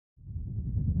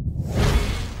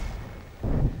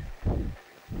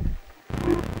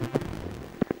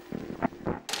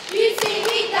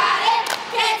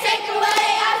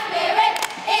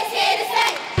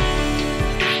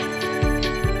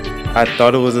I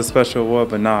thought it was a special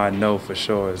award, but now I know for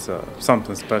sure it's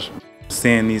something special.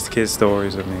 Seeing these kids'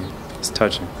 stories, I mean, it's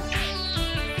touching.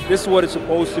 This is what it's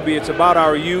supposed to be. It's about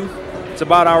our youth. It's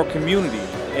about our community.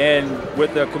 And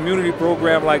with a community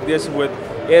program like this, with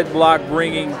Ed Block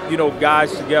bringing,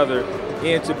 guys together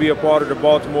and to be a part of the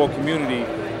Baltimore community,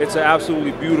 it's an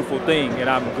absolutely beautiful thing, and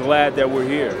I'm glad that we're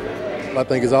here. I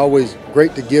think it's always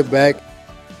great to give back,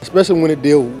 especially when it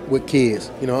deals with kids.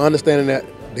 Understanding that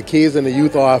the kids and the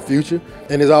youth are our future,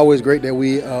 and it's always great that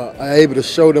we are able to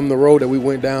show them the road that we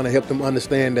went down and help them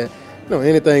understand that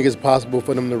anything is possible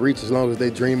for them to reach as long as they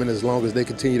dream and as long as they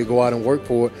continue to go out and work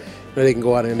for it. They can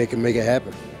go out and they can make it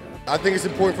happen. I think it's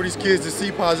important for these kids to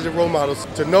see positive role models,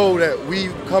 to know that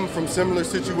we've come from similar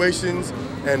situations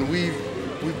and we've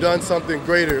done something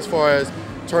greater as far as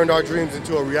turned our dreams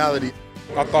into a reality.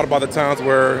 I thought about the times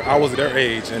where I was their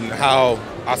age and how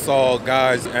I saw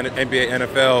guys in NBA,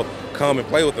 NFL come and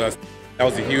play with us. That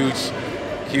was a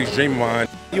huge dream of mine.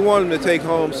 You want them to take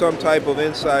home some type of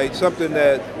insight, something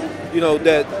that,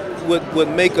 that would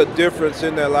make a difference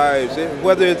in their lives.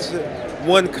 Whether it's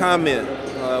one comment,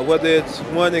 whether it's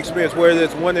one experience, whether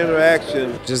it's one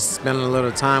interaction. Just spending a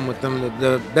little time with them.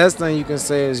 The best thing you can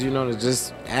say is, to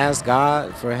just ask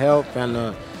God for help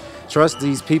and trust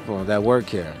these people that work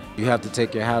here. You have to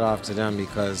take your hat off to them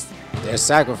because they're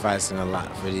sacrificing a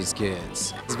lot for these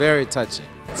kids. It's very touching.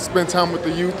 Spend time with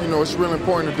the youth, it's really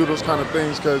important to do those kind of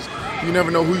things because you never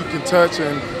know who you can touch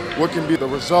and what can be the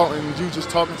result in you just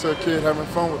talking to a kid, having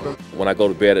fun with them. When I go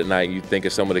to bed at night, you think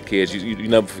of some of the kids, you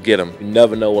never forget them. You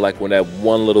never know when that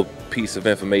one little piece of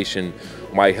information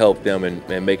might help them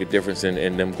and make a difference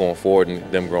in them going forward and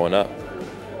them growing up.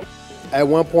 At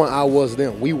one point, I was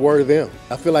them. We were them.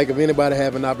 I feel like if anybody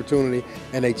have an opportunity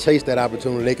and they chase that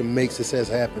opportunity, they can make success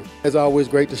happen. It's always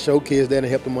great to show kids that and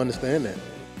help them understand that.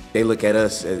 They look at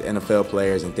us as NFL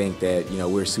players and think that,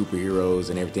 we're superheroes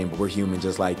and everything, but we're human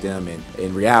just like them. And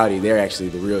in reality, they're actually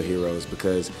the real heroes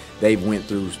because they've went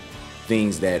through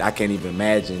things that I can't even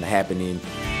imagine happening.